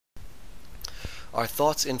Our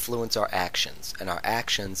thoughts influence our actions, and our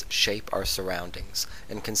actions shape our surroundings.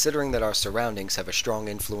 And considering that our surroundings have a strong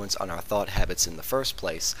influence on our thought habits in the first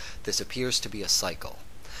place, this appears to be a cycle.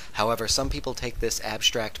 However, some people take this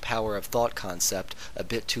abstract power of thought concept a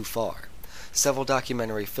bit too far. Several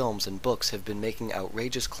documentary films and books have been making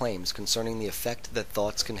outrageous claims concerning the effect that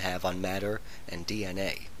thoughts can have on matter and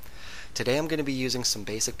DNA. Today I'm going to be using some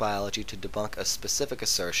basic biology to debunk a specific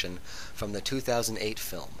assertion from the 2008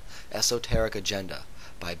 film, Esoteric Agenda,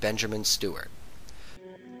 by Benjamin Stewart.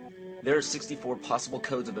 There are 64 possible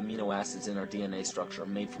codes of amino acids in our DNA structure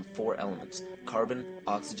made from 4 elements: carbon,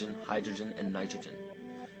 oxygen, hydrogen, and nitrogen.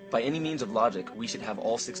 By any means of logic, we should have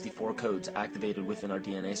all 64 codes activated within our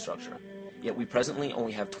DNA structure. Yet we presently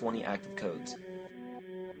only have 20 active codes.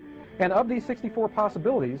 And of these 64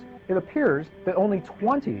 possibilities, it appears that only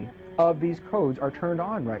 20 of these codes are turned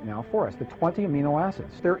on right now for us, the 20 amino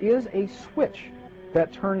acids. There is a switch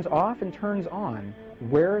that turns off and turns on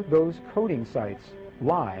where those coding sites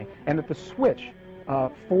lie, and that the switch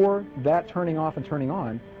for that turning off and turning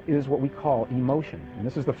on is what we call emotion. And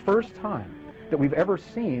this is the first time that we've ever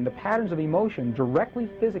seen the patterns of emotion directly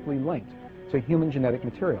physically linked to human genetic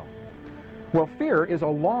material. Well, fear is a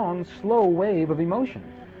long, slow wave of emotion.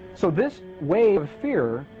 So this wave of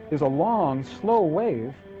fear is a long, slow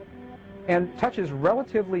wave and touches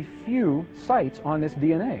relatively few sites on this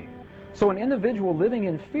DNA. So an individual living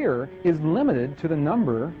in fear is limited to the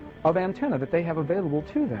number of antennae that they have available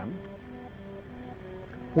to them,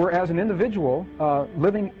 whereas an individual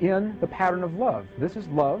living in the pattern of love, this is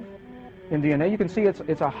love in DNA, you can see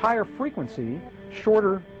it's a higher frequency,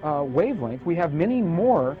 shorter wavelength. We have many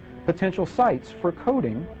more potential sites for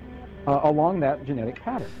coding along that genetic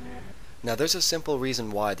pattern. Now there's a simple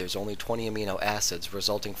reason why there's only 20 amino acids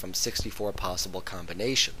resulting from 64 possible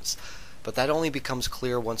combinations, but that only becomes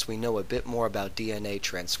clear once we know a bit more about DNA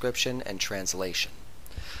transcription and translation.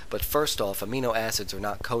 But first off, amino acids are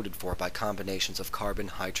not coded for by combinations of carbon,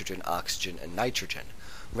 hydrogen, oxygen, and nitrogen.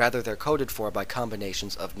 Rather, they're coded for by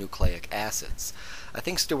combinations of nucleic acids. I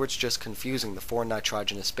think Stewart's just confusing the 4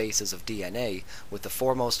 nitrogenous bases of DNA with the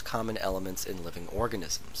 4 most common elements in living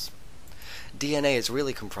organisms. DNA is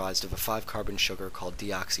really comprised of a 5-carbon sugar called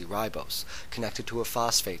deoxyribose, connected to a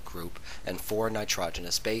phosphate group and 4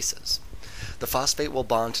 nitrogenous bases. The phosphate will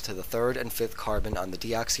bond to the 3rd and 5th carbon on the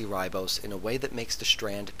deoxyribose in a way that makes the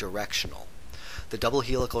strand directional. The double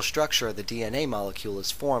helical structure of the DNA molecule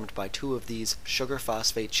is formed by 2 of these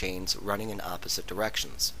sugar-phosphate chains running in opposite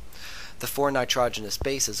directions. The 4 nitrogenous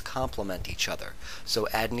bases complement each other, so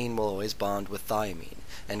adenine will always bond with thymine,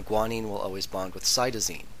 and guanine will always bond with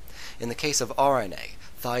cytosine. In the case of RNA,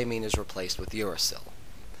 thymine is replaced with uracil.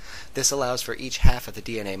 This allows for each half of the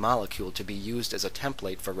DNA molecule to be used as a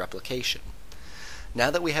template for replication. Now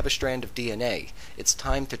that we have a strand of DNA, it's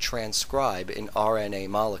time to transcribe an RNA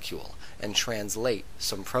molecule and translate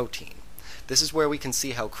some protein. This is where we can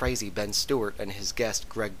see how crazy Ben Stewart and his guest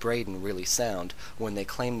Gregg Braden really sound when they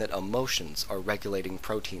claim that emotions are regulating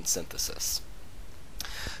protein synthesis.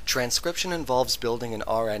 Transcription involves building an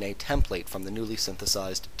RNA template from the newly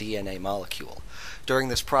synthesized DNA molecule. During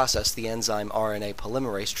this process, the enzyme RNA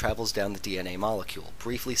polymerase travels down the DNA molecule,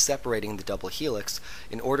 briefly separating the double helix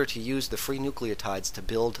in order to use the free nucleotides to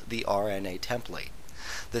build the RNA template.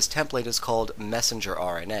 This template is called messenger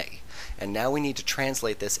RNA, and now we need to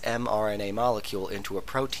translate this mRNA molecule into a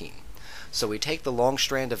protein. So we take the long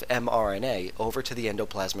strand of mRNA over to the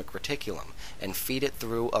endoplasmic reticulum and feed it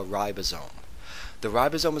through a ribosome. The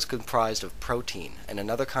ribosome is comprised of protein and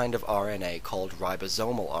another kind of RNA called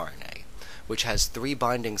ribosomal RNA, which has 3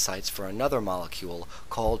 binding sites for another molecule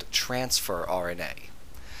called transfer RNA.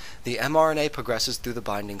 The mRNA progresses through the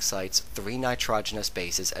binding sites 3 nitrogenous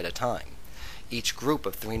bases at a time. Each group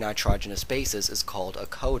of 3 nitrogenous bases is called a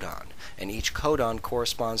codon, and each codon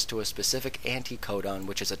corresponds to a specific anticodon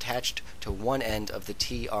which is attached to one end of the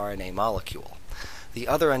tRNA molecule. The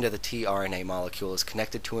other end of the tRNA molecule is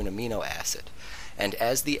connected to an amino acid, and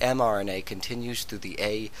as the mRNA continues through the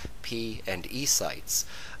A, P, and E sites,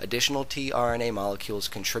 additional tRNA molecules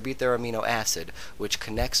contribute their amino acid, which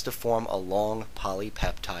connects to form a long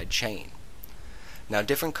polypeptide chain. Now,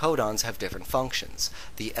 different codons have different functions.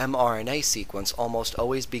 The mRNA sequence almost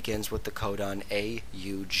always begins with the codon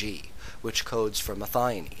AUG, which codes for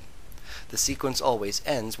methionine. The sequence always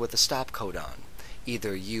ends with a stop codon,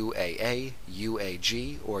 either UAA,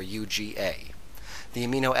 UAG, or UGA. The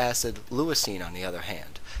amino acid leucine, on the other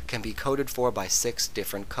hand, can be coded for by 6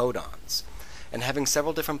 different codons. And having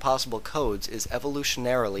several different possible codes is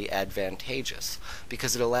evolutionarily advantageous,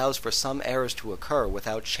 because it allows for some errors to occur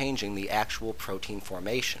without changing the actual protein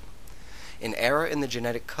formation. An error in the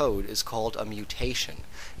genetic code is called a mutation,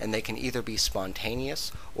 and they can either be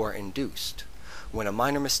spontaneous or induced. When a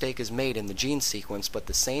minor mistake is made in the gene sequence but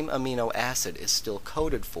the same amino acid is still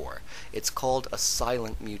coded for, it's called a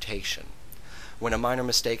silent mutation. When a minor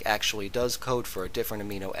mistake actually does code for a different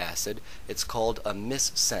amino acid, it's called a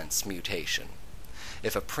missense mutation.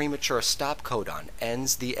 If a premature stop codon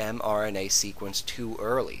ends the mRNA sequence too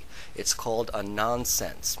early, it's called a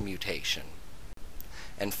nonsense mutation.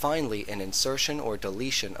 And finally, an insertion or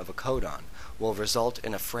deletion of a codon will result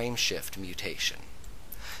in a frameshift mutation.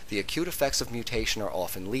 The acute effects of mutation are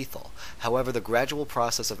often lethal. However, the gradual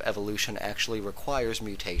process of evolution actually requires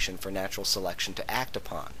mutation for natural selection to act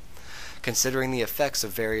upon. Considering the effects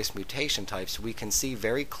of various mutation types, we can see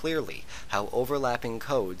very clearly how overlapping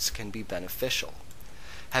codes can be beneficial.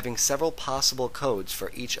 Having several possible codes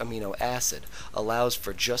for each amino acid allows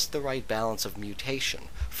for just the right balance of mutation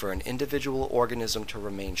for an individual organism to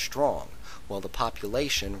remain strong, while the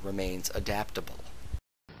population remains adaptable.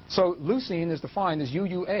 So leucine is defined as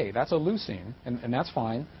UUA. That's a leucine, and that's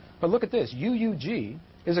fine. But look at this. UUG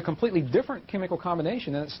is a completely different chemical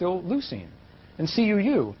combination, and it's still leucine. And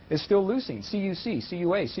CUU is still leucine. CUC,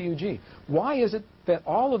 CUA, CUG. Why is it that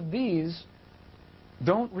all of these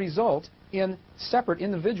don't result in separate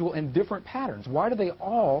individual and different patterns? Why do they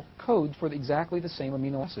all code for exactly the same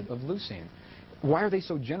amino acid of leucine? Why are they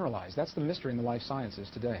so generalized? That's the mystery in the life sciences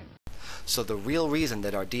today. So the real reason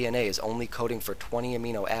that our DNA is only coding for 20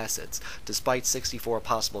 amino acids, despite 64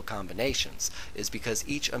 possible combinations, is because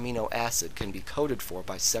each amino acid can be coded for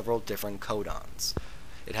by several different codons.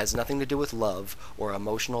 It has nothing to do with love, or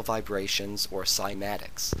emotional vibrations, or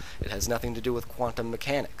cymatics. It has nothing to do with quantum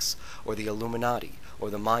mechanics, or the Illuminati, or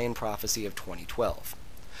the Mayan prophecy of 2012.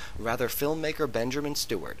 Rather, filmmaker Benjamin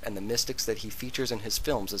Stewart and the mystics that he features in his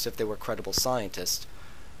films as if they were credible scientists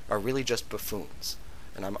are really just buffoons,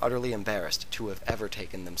 and I'm utterly embarrassed to have ever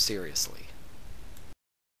taken them seriously.